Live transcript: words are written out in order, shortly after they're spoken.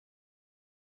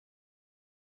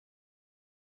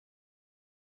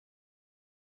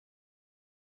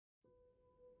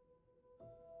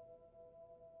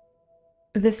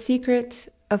The Secret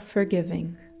of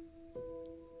Forgiving.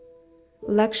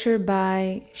 Lecture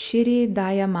by Shri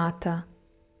Daya Mata,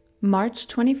 March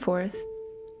 24th,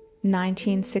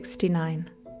 1969.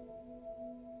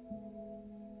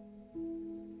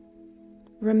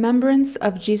 Remembrance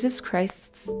of Jesus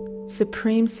Christ's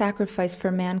supreme sacrifice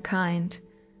for mankind,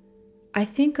 I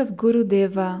think of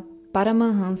Gurudeva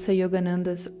Paramahansa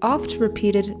Yogananda's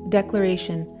oft-repeated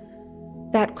declaration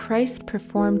that Christ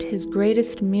performed his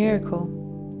greatest miracle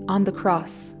on the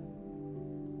cross.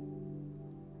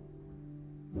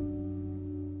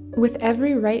 With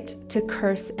every right to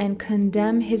curse and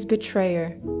condemn his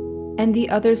betrayer and the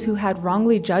others who had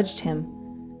wrongly judged him,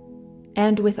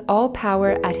 and with all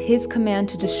power at his command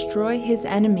to destroy his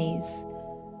enemies,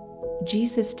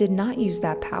 Jesus did not use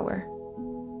that power,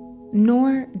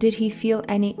 nor did he feel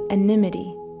any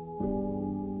enmity.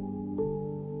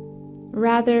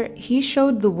 Rather, he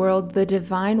showed the world the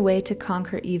divine way to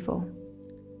conquer evil,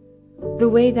 the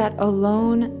way that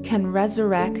alone can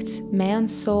resurrect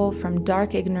man's soul from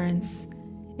dark ignorance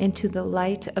into the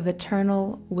light of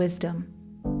eternal wisdom,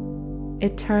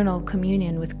 eternal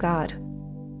communion with God.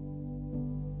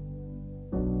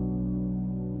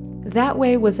 That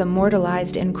way was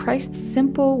immortalized in Christ's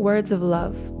simple words of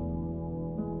love.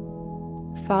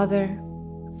 Father,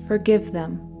 forgive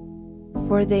them,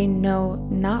 for they know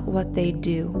not what they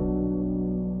do.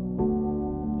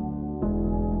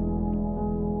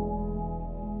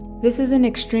 This is an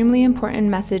extremely important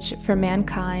message for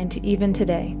mankind even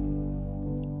today,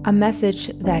 a message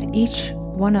that each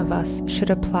one of us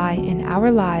should apply in our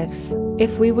lives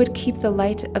if we would keep the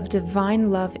light of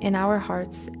divine love in our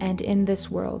hearts and in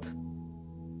this world.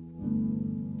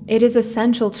 It is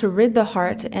essential to rid the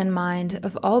heart and mind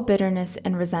of all bitterness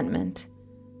and resentment.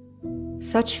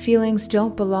 Such feelings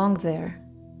don't belong there.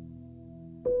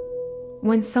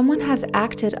 When someone has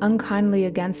acted unkindly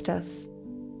against us,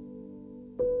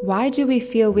 why do we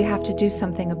feel we have to do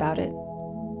something about it?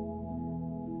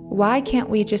 Why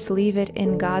can't we just leave it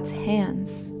in God's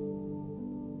hands?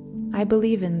 I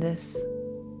believe in this.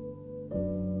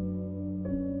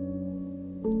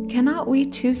 Cannot we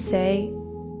too say,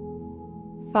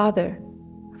 Father,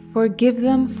 forgive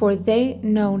them, for they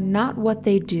know not what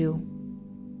they do,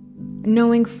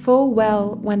 knowing full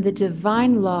well when the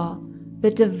divine law,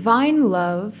 the divine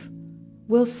love,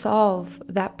 will solve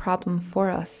that problem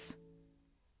for us.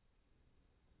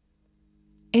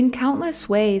 In countless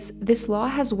ways, this law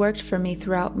has worked for me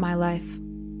throughout my life.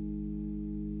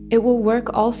 It will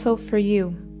work also for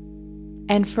you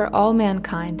and for all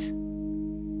mankind.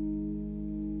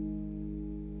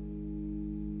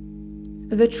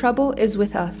 The trouble is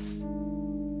with us.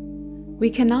 We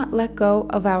cannot let go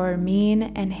of our mean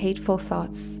and hateful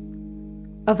thoughts,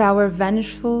 of our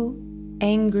vengeful,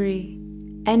 angry,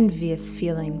 envious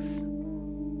feelings.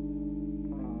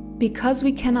 Because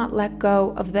we cannot let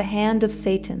go of the hand of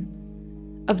Satan,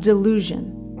 of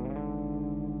delusion,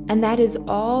 and that is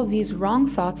all these wrong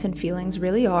thoughts and feelings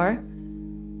really are,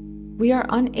 we are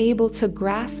unable to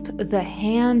grasp the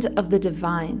hand of the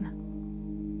divine.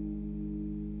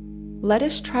 Let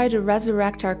us try to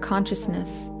resurrect our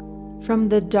consciousness from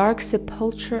the dark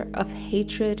sepulchre of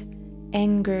hatred,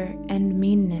 anger, and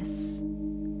meanness.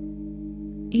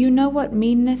 You know what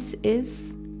meanness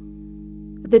is?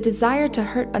 The desire to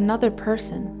hurt another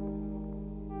person.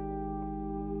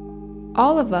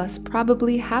 All of us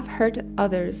probably have hurt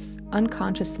others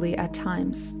unconsciously at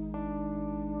times.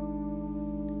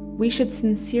 We should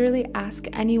sincerely ask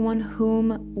anyone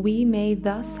whom we may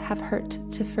thus have hurt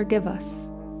to forgive us.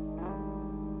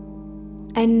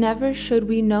 And never should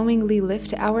we knowingly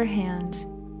lift our hand,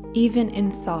 even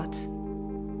in thought,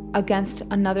 against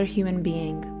another human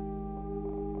being.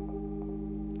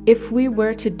 If we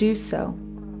were to do so,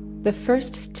 the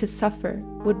first to suffer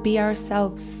would be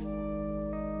ourselves,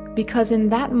 because in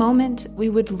that moment we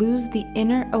would lose the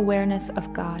inner awareness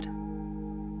of God.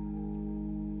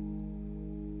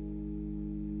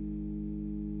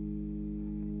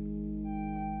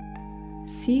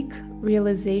 Seek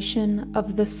realization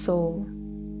of the soul,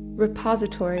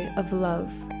 repository of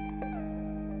love.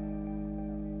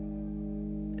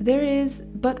 There is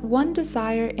but one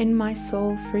desire in my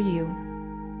soul for you.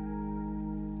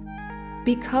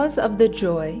 Because of the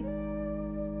joy,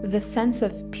 the sense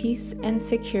of peace and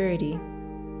security,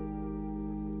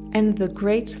 and the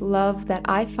great love that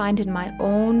I find in my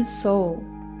own soul,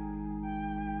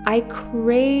 I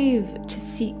crave to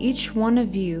see each one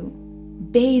of you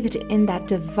bathed in that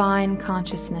divine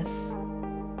consciousness.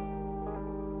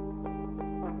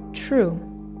 True,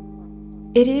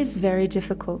 it is very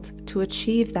difficult to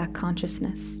achieve that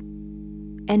consciousness,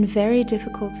 and very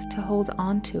difficult to hold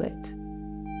on to it.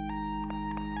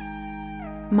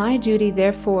 My duty,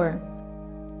 therefore,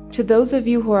 to those of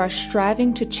you who are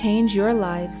striving to change your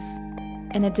lives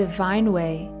in a divine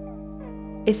way,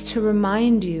 is to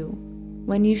remind you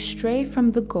when you stray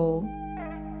from the goal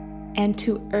and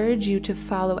to urge you to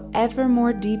follow ever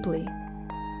more deeply,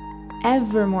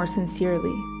 ever more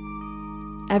sincerely,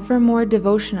 ever more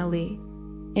devotionally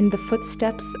in the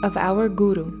footsteps of our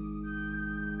Guru.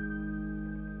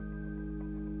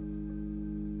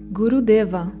 Guru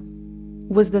Deva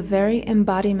was the very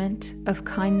embodiment of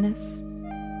kindness,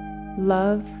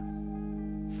 love,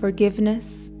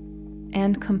 forgiveness,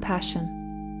 and compassion.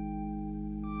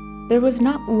 There was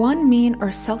not one mean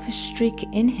or selfish streak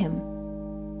in him,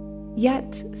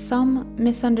 yet some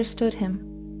misunderstood him,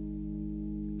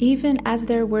 even as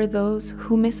there were those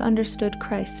who misunderstood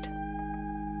Christ.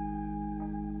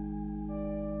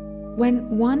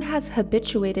 When one has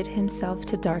habituated himself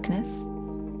to darkness,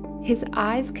 his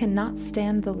eyes cannot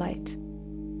stand the light.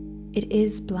 It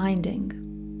is blinding.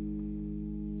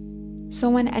 So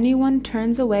when anyone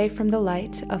turns away from the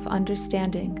light of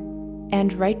understanding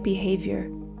and right behavior,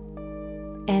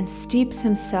 and steeps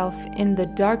himself in the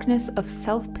darkness of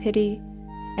self-pity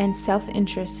and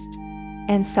self-interest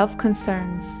and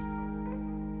self-concerns,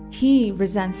 he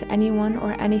resents anyone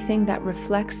or anything that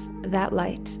reflects that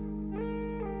light.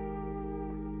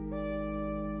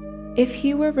 If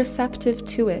he were receptive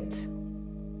to it,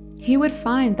 he would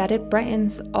find that it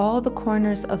brightens all the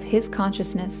corners of his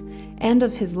consciousness and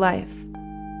of his life,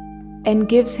 and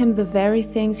gives him the very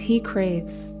things he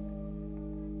craves,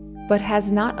 but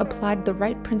has not applied the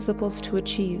right principles to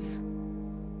achieve.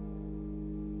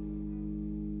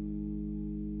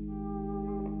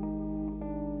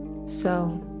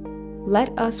 So,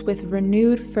 let us with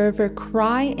renewed fervor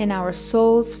cry in our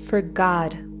souls for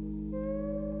God.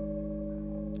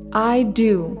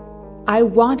 I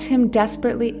want Him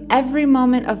desperately every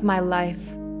moment of my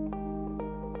life.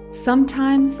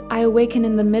 Sometimes I awaken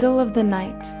in the middle of the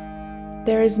night.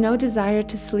 There is no desire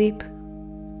to sleep,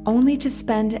 only to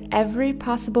spend every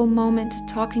possible moment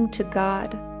talking to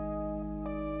God.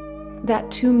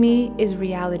 That to me is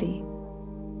reality.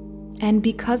 And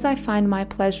because I find my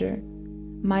pleasure,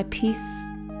 my peace,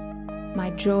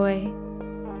 my joy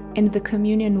in the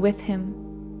communion with Him,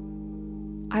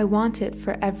 I want it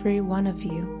for every one of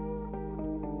you.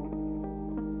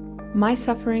 My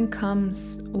suffering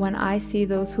comes when I see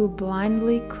those who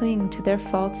blindly cling to their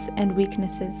faults and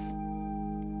weaknesses,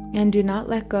 and do not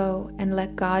let go and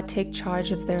let God take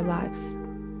charge of their lives.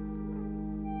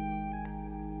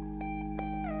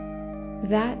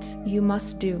 That you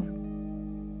must do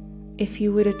if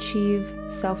you would achieve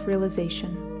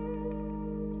self-realization.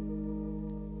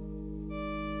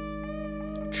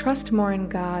 Trust more in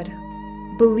God,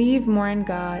 believe more in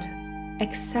God,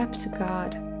 accept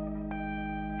God.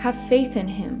 Have faith in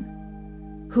Him,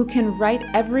 who can right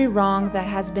every wrong that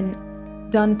has been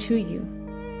done to you.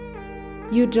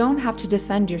 You don't have to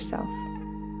defend yourself.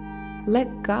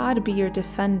 Let God be your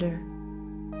defender.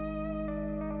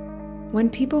 When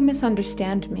people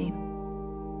misunderstand me,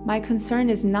 my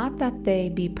concern is not that they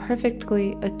be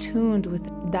perfectly attuned with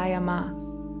Daya Mata,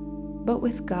 but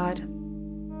with God.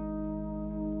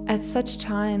 At such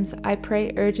times, I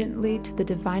pray urgently to the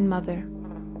Divine Mother.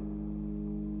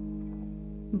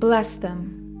 Bless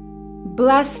them,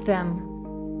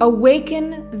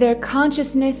 awaken their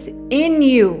consciousness in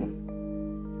you.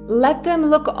 Let them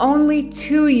look only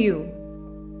to you.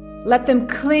 Let them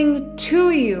cling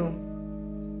to you.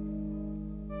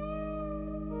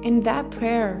 In that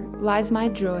prayer lies my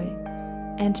joy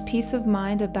and peace of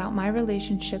mind about my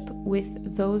relationship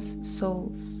with those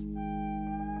souls.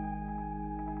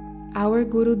 Our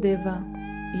Guru Deva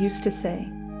used to say,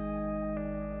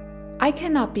 I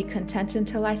cannot be content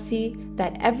until I see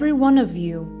that every one of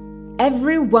you,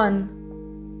 everyone,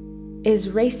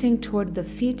 is racing toward the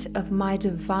feet of my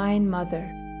Divine Mother.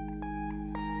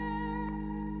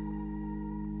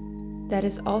 That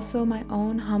is also my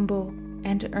own humble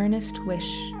and earnest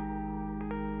wish,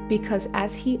 because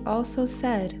as He also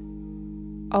said,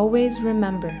 always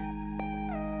remember,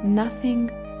 nothing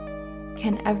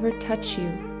can ever touch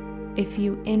you if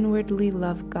you inwardly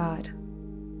love God.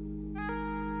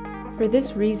 For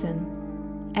this reason,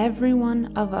 every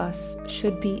one of us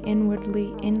should be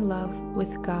inwardly in love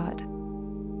with God.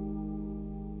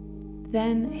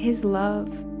 Then His love,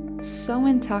 so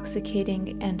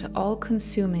intoxicating and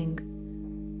all-consuming,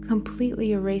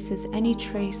 completely erases any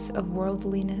trace of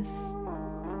worldliness,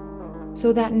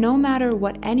 so that no matter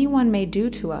what anyone may do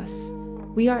to us,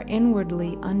 we are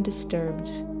inwardly undisturbed,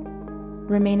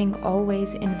 remaining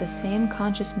always in the same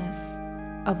consciousness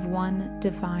of one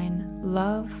divine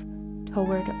love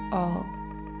toward all.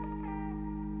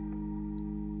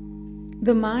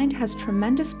 The mind has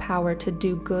tremendous power to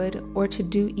do good or to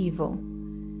do evil.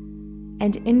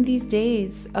 And in these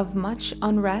days of much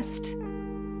unrest,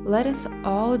 let us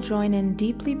all join in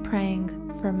deeply praying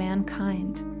for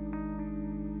mankind.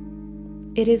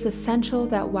 It is essential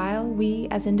that while we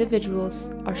as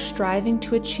individuals are striving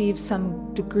to achieve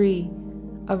some degree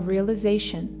of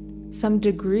realization, some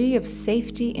degree of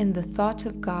safety in the thought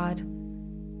of God,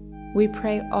 we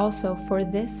pray also for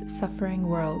this suffering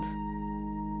world.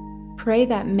 Pray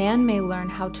that man may learn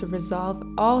how to resolve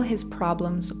all his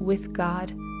problems with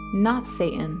God, not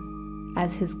Satan,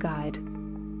 as his guide,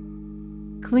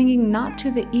 clinging not to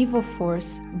the evil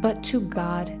force, but to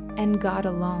God and God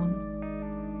alone.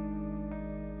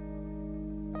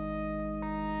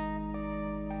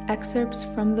 Excerpts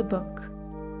from the book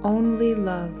Only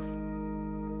Love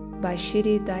by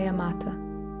Shri Daya Mata.